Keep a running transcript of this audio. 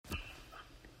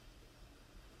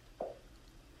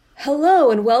Hello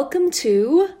and welcome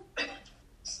to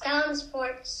Stellan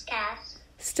sportscast.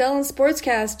 Stellan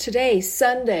Sportscast today,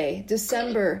 Sunday,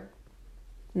 December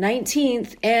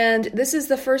 19th, and this is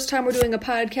the first time we're doing a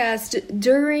podcast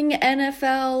during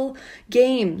NFL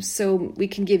games, so we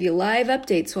can give you live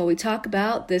updates while we talk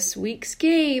about this week's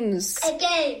games.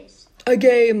 Games.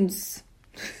 Games.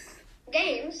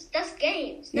 Games? That's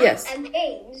games. Yes. And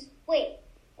games. Wait,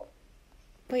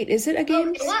 is it a game?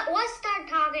 Okay, let's start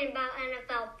talking about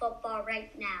NFL football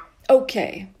right now.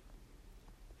 Okay.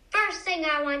 First thing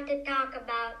I want to talk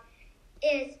about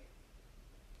is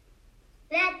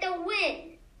that a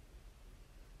win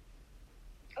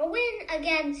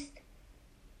against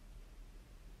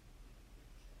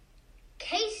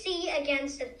KC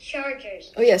against the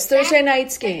Chargers. Oh yes, Thursday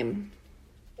night's game.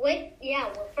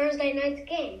 Thursday night's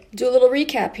game. Do a little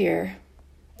recap here.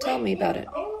 Tell me about it.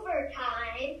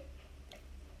 Overtime.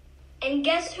 And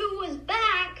guess who was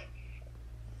back?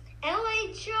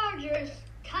 LA Chargers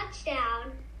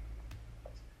touchdown.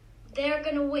 They're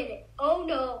going to win it. Oh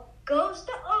no. Goes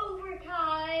to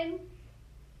overtime.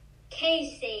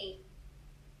 KC.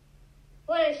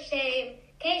 What a shame.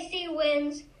 KC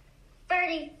wins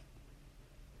 34-28.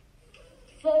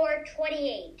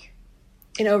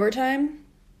 In overtime?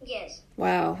 Yes.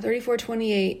 Wow,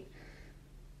 34-28.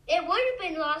 It would have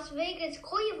been Las Vegas,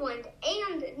 Cleveland,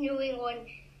 and New England,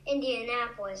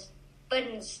 Indianapolis. But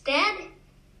instead,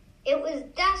 it was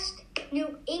Dust,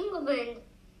 New England,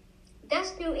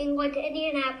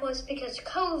 Indianapolis because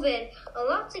COVID,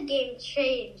 lots of game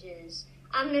changes.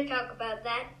 I'm going to talk about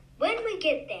that when we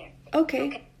get there.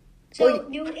 Okay. So,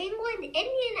 New England,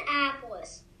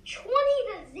 Indianapolis,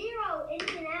 20-0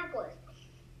 Indianapolis.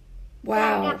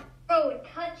 Wow. Throwing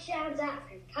touchdowns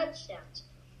after touchdowns.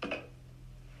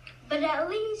 But at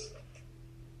least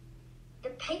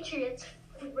the Patriots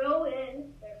throw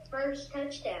in their first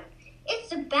touchdown.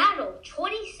 It's a battle,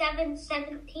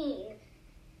 27-17.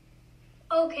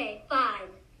 Okay, fine.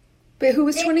 Wait, who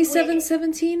was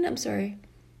 27-17? I'm sorry.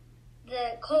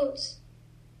 The Colts,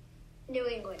 New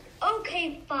England.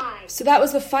 Okay, fine. So that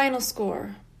was the final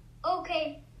score.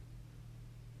 Okay.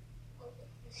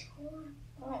 The score?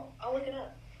 Oh, I'll look it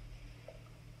up.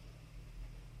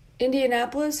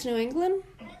 Indianapolis, New England?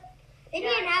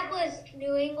 Indianapolis,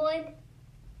 New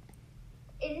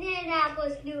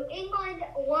England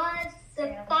was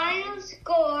the final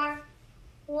score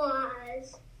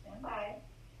was.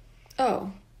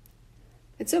 Oh.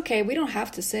 It's okay. We don't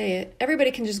have to say it. Everybody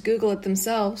can just Google it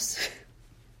themselves.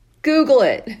 Google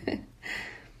it.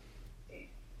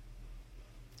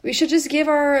 We should just give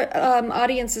our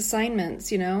audience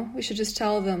assignments, We should just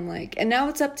tell them, and now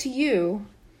it's up to you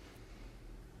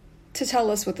to tell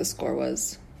us what the score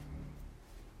was.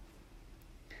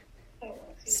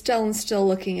 Stellan's still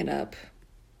looking it up.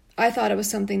 I thought it was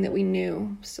something that we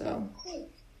knew, so.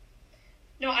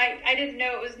 No, I didn't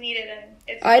know it was needed, and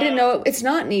didn't know it's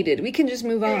not needed. We can just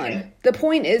move on. The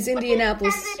point is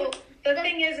Indianapolis. So the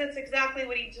thing is, it's exactly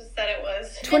what he just said it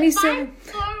was. 27.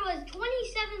 The final score was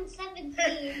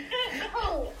 27-17.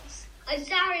 Oh, I'm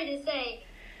sorry to say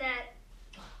that.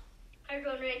 I'm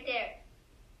going right there.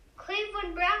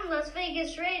 Cleveland Brown, Las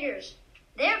Vegas Raiders.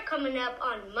 They're coming up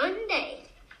on Monday.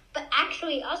 But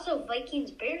actually, also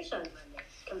Vikings Bears on Monday.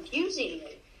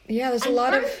 Confusingly. Yeah, there's a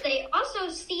lot of. Thursday, also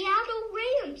Seattle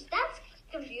Rams. That's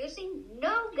confusing.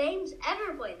 No games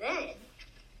ever play then.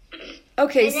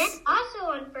 Okay. And then also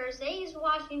on Thursday is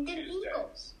Washington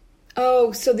Eagles.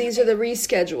 Oh, so these are the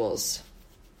reschedules.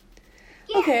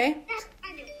 Yeah, okay. That's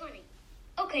kind of funny.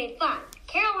 Okay, fine.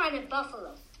 Carolina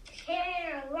Buffalo.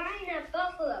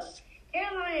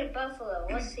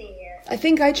 Let's see here. I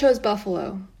think I chose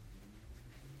Buffalo.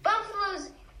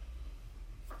 Buffalo's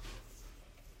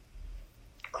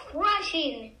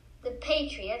crushing the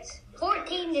Patriots.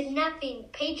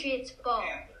 14-0 Patriots ball.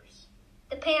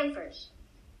 The Panthers.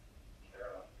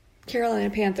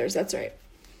 Carolina Panthers, that's right.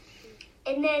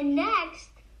 And then next,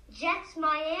 Jets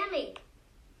Miami.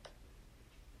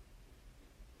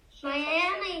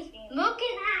 Miami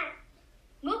looking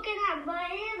at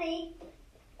Miami,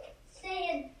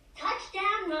 saying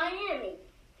touchdown Miami.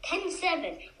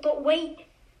 10-7. But wait,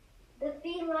 the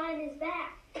feline is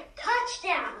back.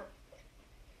 Touchdown.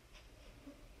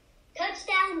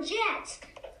 Touchdown Jets.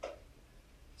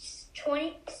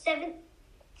 17-7.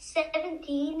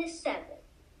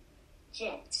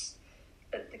 Jets.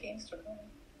 But the game's still going.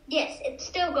 Yes, it's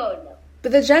still going though.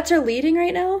 But the Jets are leading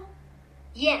right now?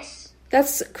 Yes.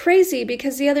 That's crazy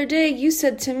because the other day you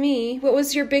said to me, what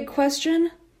was your big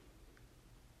question?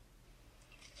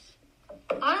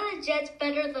 Are the Jets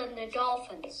better than the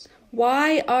Dolphins?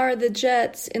 Why are the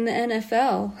Jets in the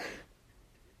NFL?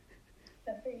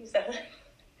 That's what you said.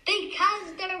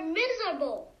 Because they're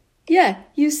miserable. Yeah,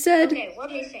 you said. Okay, what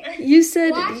did I say? You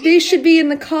said Washington. they should be in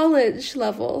the college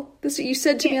level. This is what you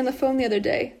said to me on the phone the other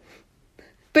day.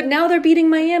 But now they're beating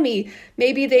Miami.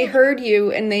 Maybe they heard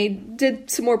you and they did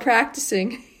some more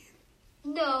practicing.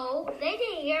 No, they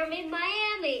didn't hear me.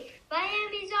 Miami.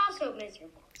 Miami's also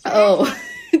miserable. So Oh,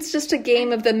 it's just a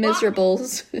game of the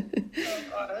miserables. Oh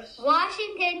gosh.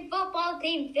 Washington football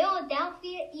team,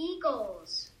 Philadelphia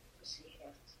Eagles. Let's see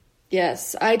here.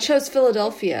 Yes, I chose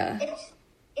Philadelphia.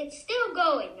 It's still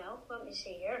going, though. Let me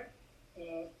see here.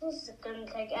 Yeah, this is going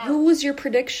to take out. Who was your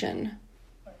prediction?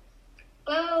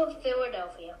 Oh,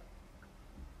 Philadelphia.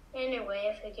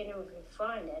 Anyway, if I can even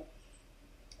find it.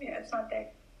 Yeah, it's not there.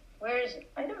 Where is it?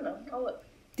 I don't know. I'll look.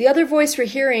 The other voice we're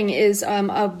hearing is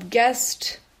a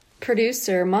guest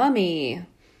producer, Mommy.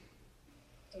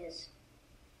 Yes.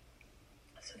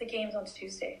 So the game's on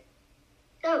Tuesday.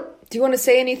 Oh. Do you want to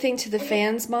say anything to the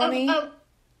fans, Mommy? Oh,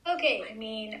 okay. I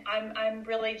mean, I'm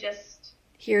really just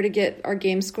Here to get our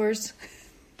game scores?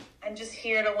 I'm just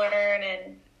here to learn,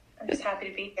 and I'm just happy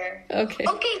to be here. Okay.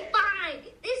 Okay, fine.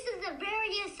 This is a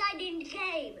very exciting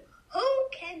game. Who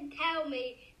can tell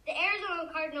me the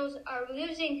Arizona Cardinals are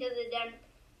losing to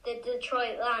the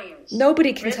Detroit Lions?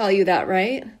 Nobody can tell you that,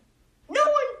 right? No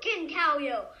one can tell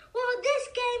you. Well, this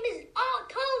game is all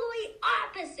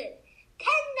totally opposite.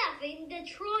 10-0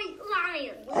 Detroit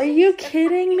Lions. Are you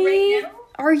kidding me? Right now?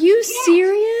 Are you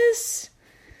serious?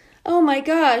 Oh my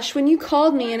gosh, when you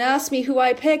called me and asked me who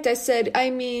I picked, I said,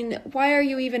 why are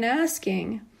you even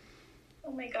asking?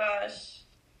 Oh my gosh.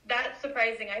 That's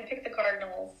surprising. I picked the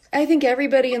Cardinals. I think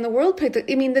everybody in the world picked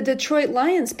the Detroit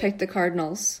Lions picked the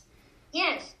Cardinals.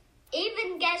 Yes.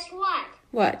 Even guess what?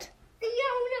 What?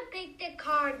 Leona picked the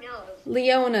Cardinals.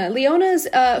 Leona's,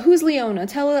 who's Leona?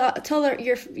 Tell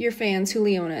your fans who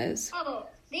Leona is. Oh,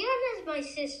 Leona's my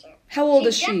sister. How old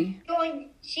is she?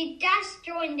 She just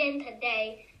joined in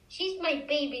today. She's my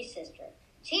baby sister.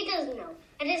 She doesn't know.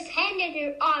 I just handed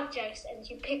her objects and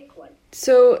she picked one.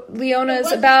 So Leona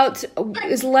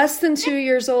is less than 2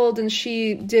 years old, and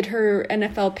she did her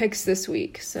NFL picks this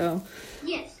week. So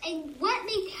Yes, and let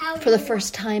me tell you. for the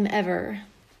first time ever.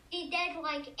 She did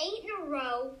like 8 in a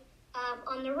row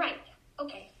on the right.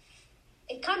 Okay.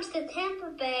 It comes to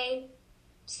Tampa Bay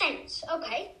Saints.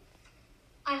 Okay.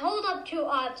 I hold up 2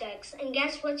 objects, and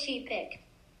guess what she picked?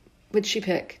 What'd she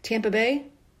pick? Tampa Bay?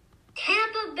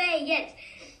 Tampa Bay, yes.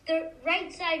 The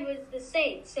right side was the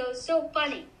Saints, so it's so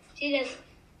funny. She just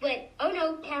went, oh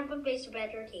no, Tampa Bay's a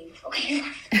better team. Okay.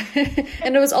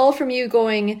 And it was all from you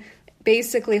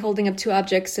basically holding up 2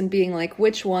 objects and being like,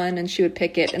 which one? And she would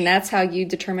pick it. And that's how you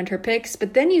determined her picks.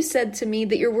 But then you said to me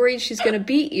that you're worried she's going to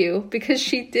beat you because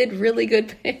she did really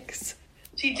good picks.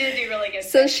 She did do really good.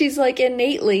 So she's like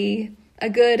innately a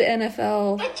good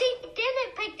NFL. But she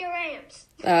didn't pick the Rams.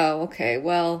 Oh, okay.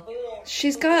 Well,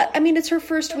 she's got, it's her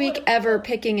first week ever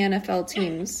picking NFL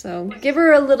teams. So give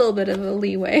her a little bit of a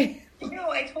leeway.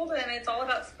 I told them it's all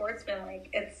about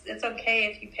sportsmanlike. It's okay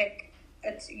if you pick,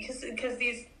 because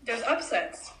there's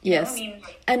upsets. Yes. You know?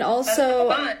 And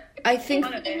also, I think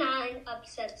 59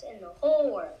 upsets in the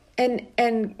whole world.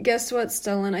 And guess what,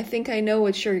 Stellan? I think I know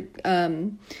what your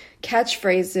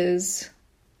catchphrase is.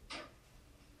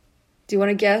 Do you want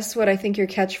to guess what I think your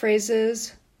catchphrase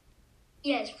is?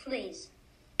 Yes, please.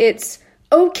 It's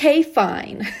okay,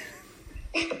 fine.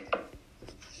 Okay.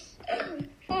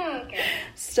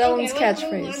 Stellan's Let's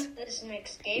move catchphrase. on to this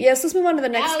next game. Yes, let's move on to the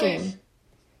next game.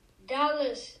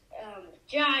 Dallas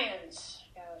Giants.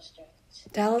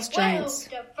 Dallas Giants.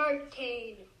 12 to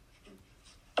 13.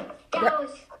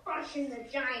 Dallas crushing the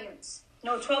Giants.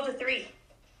 No, 12-3.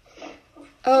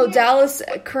 Oh, Dallas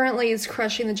currently is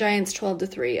crushing the Giants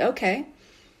 12-3. Okay.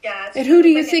 Yeah. And who do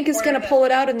you think is going to pull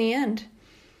it out in the end?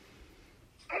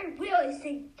 I really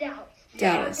think Dallas.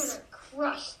 Dallas. They're going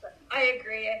to crush them. I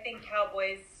agree. I think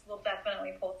Cowboys will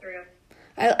definitely pull through.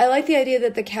 I like the idea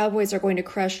that the Cowboys are going to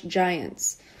crush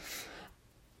Giants.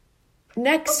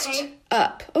 Next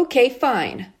up. Okay,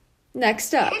 fine.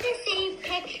 Next up. Tennessee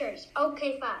pictures.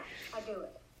 Okay, fine. I'll do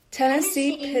it.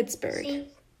 Tennessee, Pittsburgh.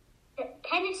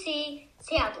 Tennessee,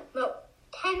 Seattle. No,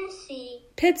 Tennessee.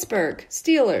 Pittsburgh,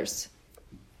 Steelers.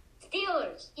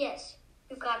 Steelers. Yes,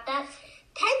 you got that.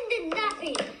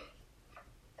 10-0.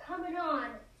 Coming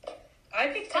on. I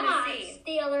picked Come on, Tennessee.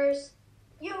 Steelers.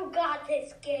 You got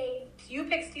this game. You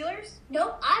picked Steelers?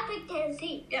 Nope, I picked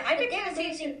Tennessee. Yeah, I But picked they're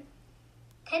Tennessee.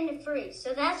 losing 10-3.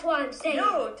 So that's why I'm saying.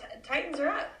 No, Titans are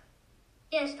up.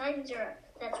 Yes, Titans are up.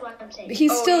 That's what I'm saying.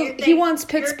 He wants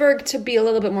Pittsburgh to be a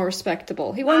little bit more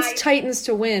respectable. He wants Titans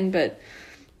to win, but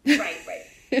Right.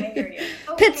 I hear you.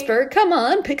 Okay. Pittsburgh, come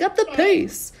on, pick up the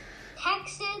pace.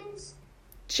 Texans,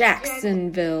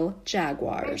 Jacksonville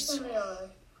Jaguars. Jacksonville.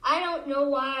 I don't know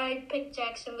why I picked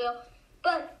Jacksonville,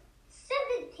 but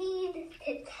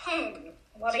 17-10.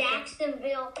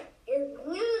 Jacksonville is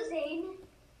losing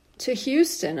to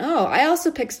Houston. Oh, I also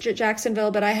picked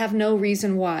Jacksonville, but I have no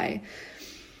reason why.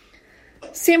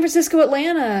 San Francisco,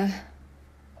 Atlanta.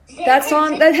 That's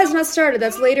on. That has not started.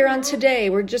 That's later on today.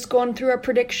 We're just going through our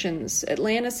predictions.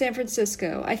 Atlanta, San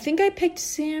Francisco. I think I picked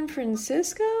San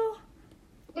Francisco.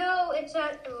 No, it's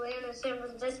not Atlanta, San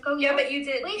Francisco. Yeah, but you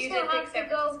did. We You still did have pick to San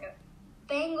go Francisco.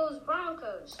 Bengals,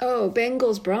 Broncos. Oh,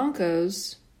 Bengals,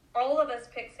 Broncos. All of us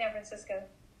picked San Francisco.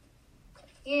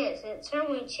 Yes, it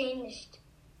certainly changed.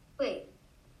 Wait,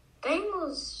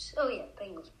 Bengals. Oh yeah,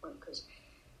 Bengals, Broncos.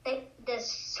 The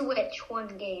switch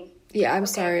one game. Yeah, I'm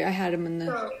sorry. I had him in the...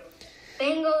 So,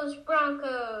 Bengals,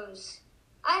 Broncos.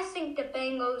 I think the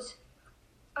Bengals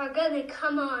are going to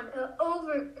come on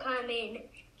overcoming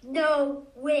no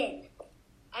win.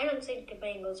 I don't think the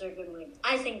Bengals are going to win.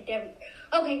 I think Denver.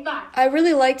 Okay, fine. I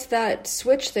really liked that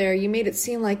switch there. You made it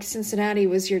seem like Cincinnati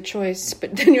was your choice,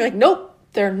 but then you're like, nope,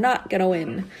 they're not going to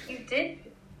win. You did?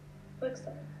 Looks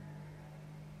like.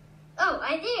 Oh,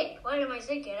 I did. What am I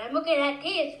thinking? I'm looking at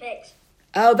Tia's picks.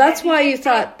 Oh, that's why you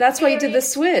thought, that's why you did the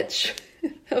switch.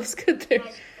 That was good there.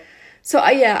 So,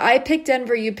 I picked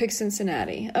Denver, you picked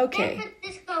Cincinnati. Okay. San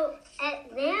Francisco,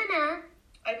 Atlanta.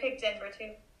 I picked Denver,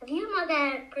 too. If you know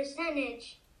that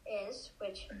percentage is,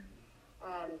 which...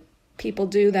 People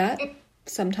do that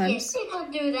sometimes. Yes, people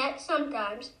do that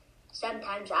sometimes.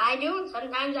 Sometimes I do, and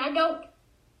sometimes I don't.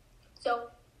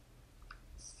 So,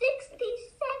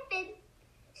 76.6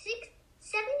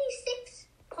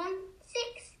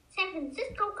 San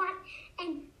Francisco got,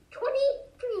 and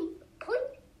 23.2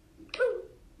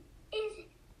 is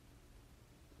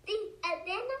the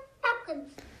Atlanta Falcons.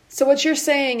 So what you're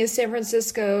saying is San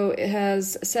Francisco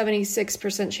has a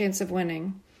 76% chance of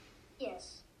winning.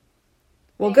 Yes.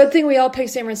 Well, good thing we all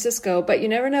picked San Francisco, but you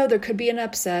never know. There could be an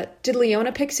upset. Did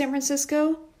Leona pick San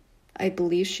Francisco? I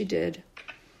believe she did.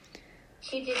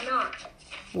 She did not.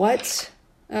 What?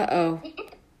 Uh-oh.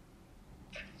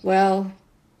 Well,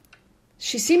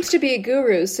 she seems to be a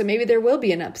guru, so maybe there will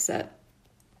be an upset.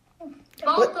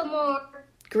 Baltimore.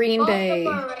 Green Bay.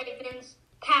 Baltimore Ravens.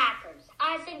 Packers.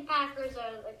 I think Packers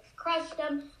are crush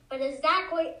them, but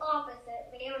exactly opposite.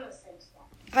 Leona thinks that.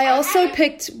 I also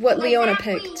picked what Leona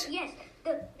picked. Yes.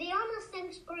 Leona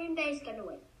thinks Green Bay's going to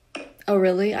win. Oh,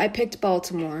 really? I picked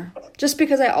Baltimore. Just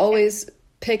because I always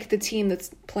pick the team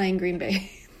that's playing Green Bay.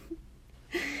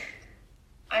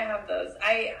 I have those.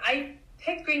 I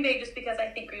picked Green Bay just because I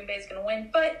think Green Bay's going to win,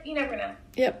 but you never know.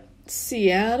 Yep.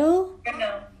 Seattle? You never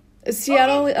know. Is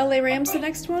Seattle LA Rams the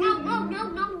next one?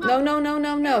 No.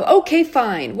 No. Okay,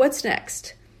 fine. What's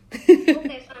next?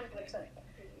 Okay, fine.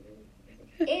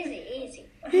 Easy.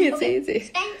 It's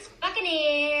easy. Saints,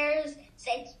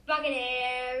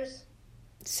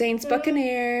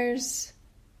 Buccaneers.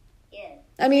 Yeah.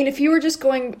 I mean, if you were just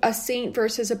going a Saint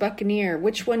versus a Buccaneer,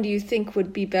 which one do you think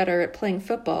would be better at playing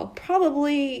football?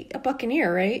 Probably a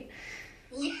Buccaneer, right?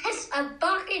 Yes, a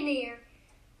Buccaneer.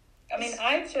 I mean,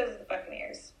 I chose the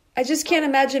Buccaneers. I just can't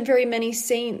imagine very many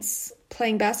Saints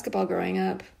playing basketball growing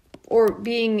up. Or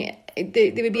being...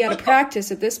 They would be out of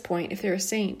practice at this point if they're a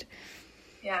Saint.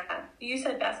 Yeah. You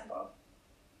said basketball.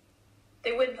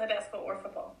 They wouldn't play basketball or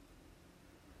football.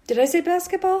 Did I say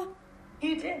basketball?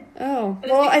 You did. Oh,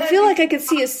 well, I feel like I could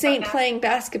see a Saint playing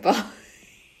basketball.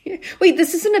 Wait,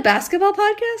 this isn't a basketball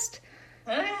podcast?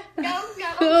 No.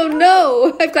 Oh,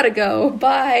 no. I've got to go.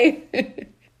 Bye.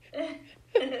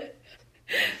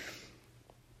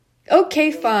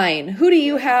 Okay, fine. Who do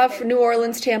you have for New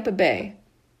Orleans, Tampa Bay?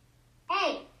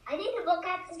 Hey, I need to look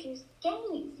at these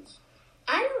games.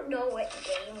 I don't know what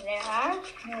games there are.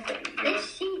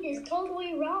 This sheet is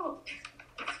totally wrong.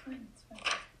 It's fine.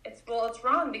 It's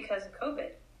wrong because of COVID.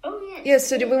 Oh, yes. Yes,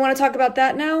 so do we want to talk about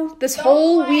that now? This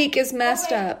whole week is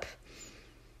messed up.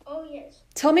 Oh, yes.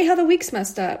 Tell me how the week's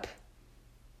messed up.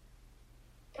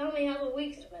 Tell me how the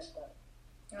week's messed up.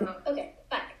 Uh-huh. Okay,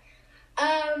 back.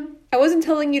 I wasn't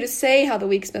telling you to say how the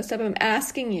week's messed up. I'm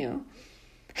asking you.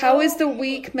 How is the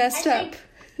week messed up?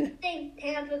 I think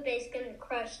Tampa Bay's going to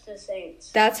crush the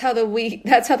Saints. That's how the week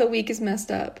is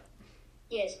messed up.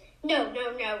 Yes. No.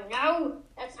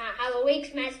 That's not how the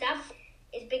week's messed up.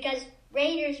 It's because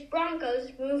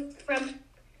Raiders-Broncos moved from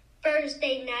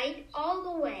Thursday night all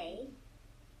the way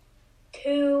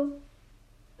to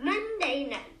Monday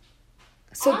night.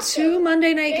 So Also, 2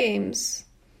 Monday night games.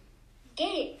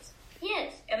 Games.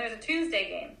 Yes. And there's a Tuesday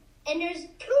game. And there's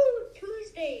 2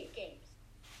 Tuesday games.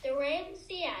 The Rams,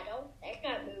 Seattle, that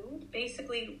got moved.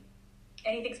 Basically,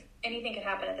 anything could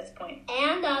happen at this point.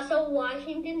 And also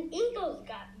Washington Eagles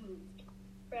got moved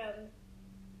from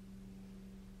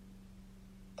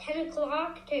 10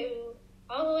 o'clock to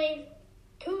all the way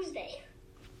Tuesday.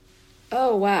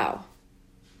 Oh, wow.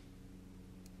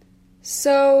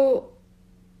 So...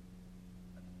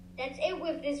 That's it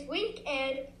with this week,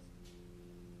 and,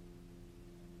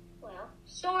 well,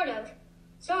 sort of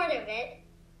it.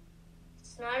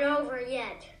 It's not over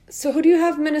yet. So who do you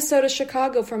have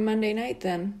Minnesota-Chicago from Monday night,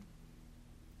 then?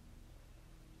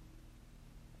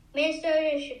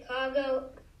 Minnesota, Chicago.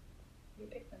 You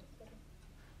pick Minnesota.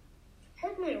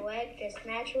 How's my leg just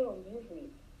natural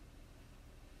movement?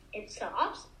 It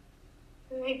stops.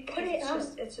 And I put it up.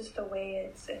 It's just the way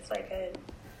it's like a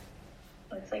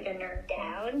nerve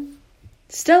down.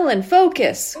 Stellan,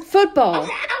 focus. Football.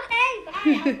 Okay,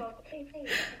 bye.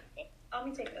 Let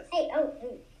me take this. Hey.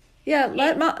 Yeah,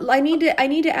 I need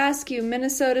to ask you,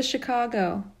 Minnesota,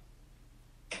 Chicago.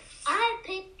 I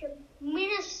picked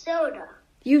Minnesota.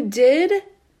 You did?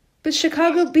 But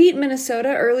Chicago beat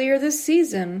Minnesota earlier this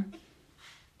season.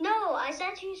 No, I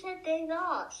thought you said they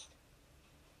lost.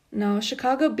 No,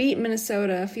 Chicago beat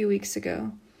Minnesota a few weeks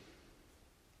ago.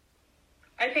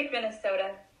 I picked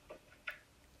Minnesota.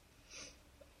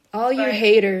 All you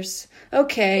haters.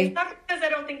 Okay. It's not because I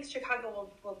don't think Chicago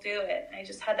will do it. I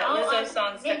just had that Lizzo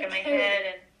song stuck in my head.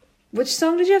 And which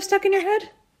song did you have stuck in your head?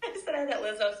 I said I had that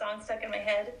Lizzo song stuck in my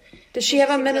head. Does she have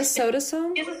a Minnesota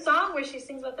song? It's a song where she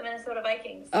sings about the Minnesota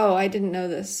Vikings. Oh, I didn't know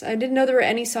this. I didn't know there were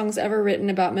any songs ever written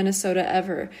about Minnesota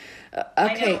ever.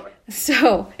 Okay,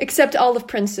 so, except all of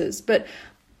Prince's, but...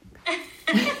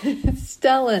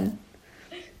 Stellan.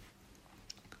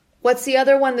 What's the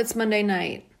other one that's Monday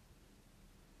night?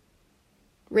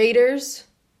 Raiders?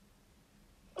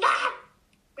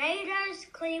 Raiders,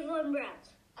 Cleveland Browns.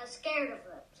 I'm scared of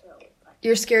them. So.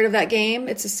 You're scared of that game?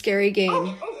 It's a scary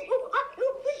game.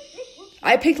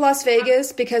 I picked Las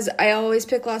Vegas because I always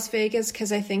pick Las Vegas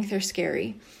because I think they're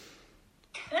scary.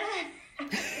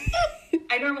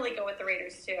 I normally go with the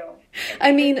Raiders too.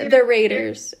 I mean, they're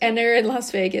Raiders, and they're in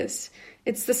Las Vegas.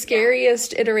 It's the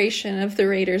scariest iteration of the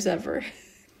Raiders ever.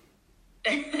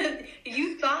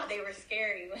 You thought they were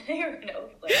scary when they were in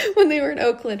Oakland. When they were in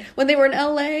Oakland. When they were in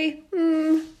LA,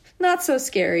 not so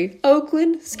scary.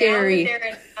 Oakland, scary. Now that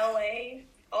they're in LA,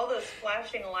 all those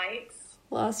flashing lights.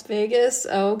 Las Vegas,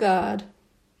 oh God.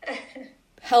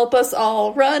 Help us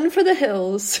all run for the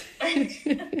hills.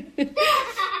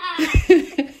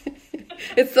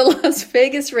 It's the Las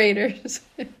Vegas Raiders.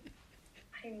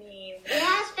 The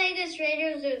Las Vegas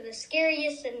Raiders are the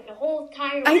scariest in the whole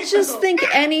entire world. I just think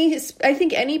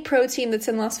any pro team that's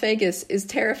in Las Vegas is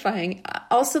terrifying.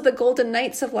 Also, the Golden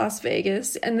Knights of Las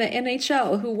Vegas and the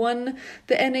NHL, who won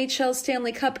the NHL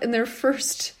Stanley Cup in their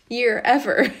first year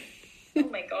ever. Oh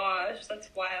my gosh, that's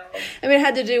wild. I mean, it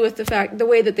had to do with the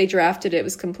way that they drafted it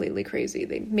was completely crazy.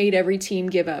 They made every team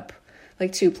give up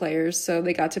like 2 players, so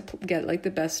they got to get like the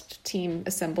best team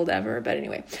assembled ever. But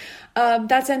anyway,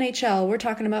 that's NHL. We're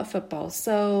talking about football.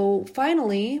 So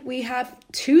finally, we have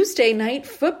Tuesday night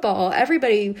football.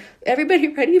 Everybody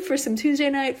ready for some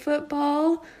Tuesday night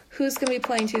football? Who's going to be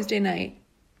playing Tuesday night?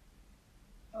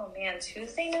 Oh man,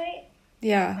 Tuesday night?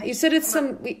 Yeah, you said it's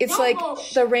like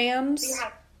the Rams. Yeah.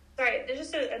 Sorry, there's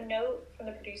just a note from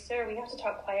the producer. We have to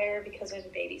talk quieter because there's a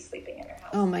baby sleeping in our house.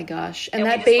 Oh my gosh. And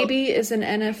that baby is an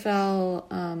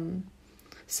NFL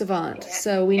savant. Yeah.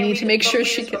 So we need to make sure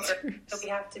she gets hers. So we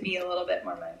have to be a little bit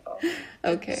more mindful.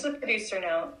 Okay. Just a producer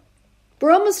note.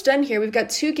 We're almost done here. We've got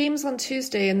 2 games on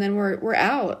Tuesday and then we're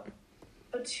out.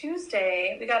 So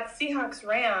Tuesday, we got Seahawks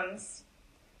Rams.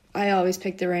 I always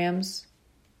pick the Rams.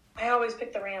 I always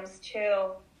pick the Rams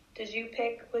too. What'd you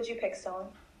pick, Stellan?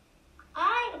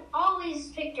 I always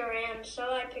pick the Rams, so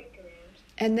I picked the Rams.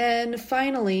 And then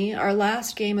finally, our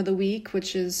last game of the week,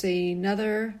 which is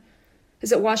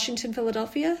is it Washington,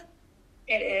 Philadelphia?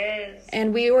 It is.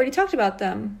 And we already talked about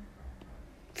them.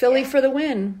 Philly for the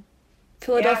win.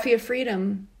 Philadelphia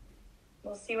freedom.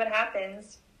 We'll see what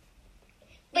happens.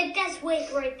 But that's weight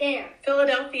right there.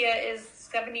 Philadelphia is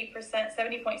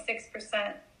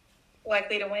 70.6%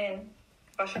 likely to win.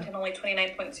 Washington only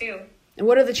 29.2%. And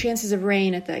what are the chances of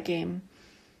rain at that game?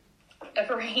 Of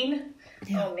rain?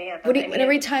 Yeah. Oh, man.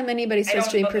 Every time anybody starts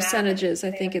doing percentages,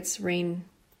 I think it's rain.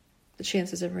 The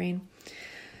chances of rain.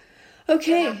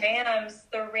 Okay.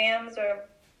 The Rams are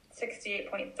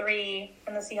 68.3,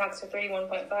 and the Seahawks are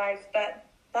 31.5.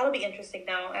 That'll be interesting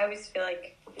now. I always feel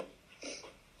like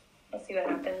we'll see what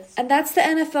happens. And that's the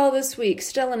NFL this week.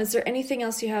 Stellan, is there anything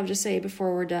else you have to say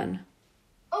before we're done?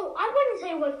 Oh, I want to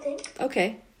say one thing.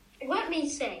 Okay. Let me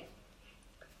say.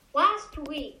 Last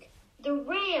week, the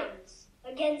Rams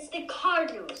against the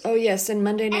Cardinals. Oh, yes, and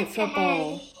Monday Night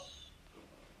Football.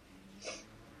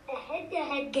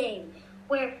 head-to-head game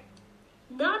where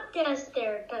not just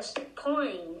they're just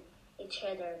playing each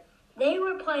other, they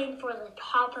were playing for the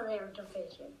top of their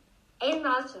division and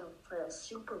also for the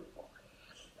Super Bowl.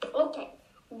 Okay,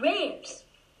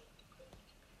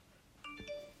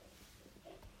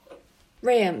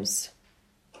 Rams.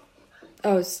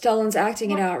 Oh, Stellan's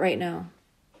acting it out right now.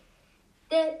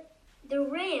 The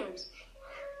Rams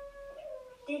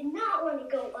did not want to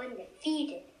go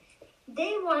undefeated.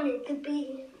 They wanted to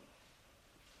be,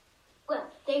 well,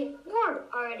 they were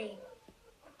already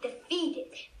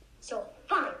defeated. So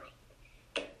fine.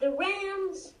 The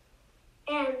Rams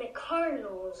and the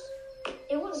Cardinals,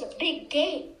 it was a big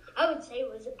game. I would say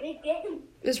it was a big game.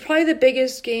 It was probably the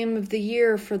biggest game of the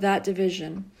year for that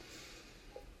division.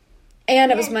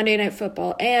 And it was Monday Night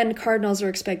Football. And Cardinals are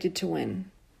expected to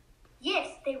win. Yes,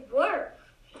 they were.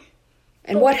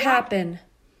 And what happened?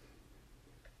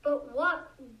 But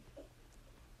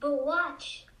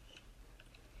watch.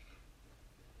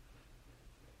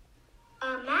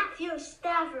 Matthew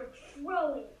Stafford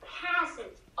throwing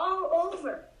passes all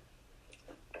over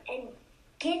and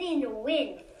getting the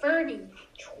win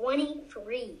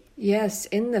 30-23. Yes,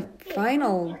 in the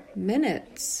final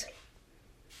minutes.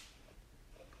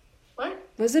 What?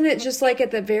 Wasn't it just like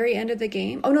at the very end of the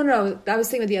game? Oh, no. I was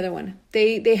thinking of the other one.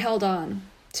 They held on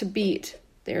to beat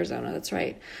the Arizona. That's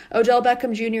right. Odell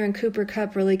Beckham Jr. and Cooper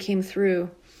Kupp really came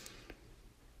through.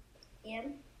 Yeah.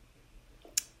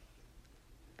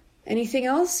 Anything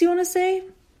else you want to say?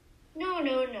 No.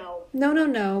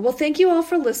 No. Well, thank you all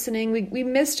for listening. We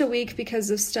missed a week because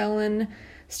of Stellan.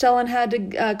 Stellan had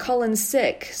to call in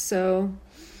sick, so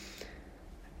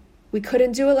we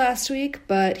couldn't do it last week,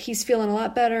 but he's feeling a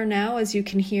lot better now, as you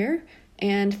can hear.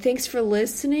 And thanks for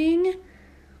listening.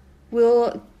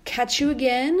 We'll catch you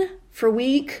again for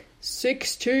week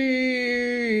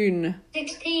 16.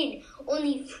 16.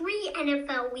 Only 3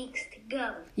 NFL weeks to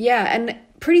go. Yeah, and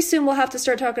pretty soon we'll have to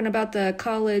start talking about the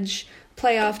college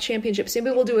playoff championships.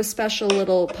 Maybe we'll do a special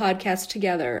little podcast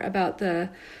together about a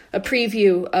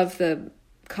preview of the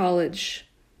college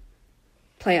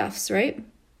playoffs, right?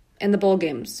 And the bowl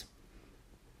games.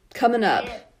 Coming up.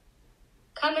 Yeah.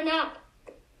 Coming up.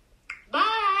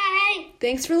 Bye.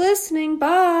 Thanks for listening.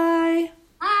 Bye.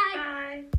 Bye.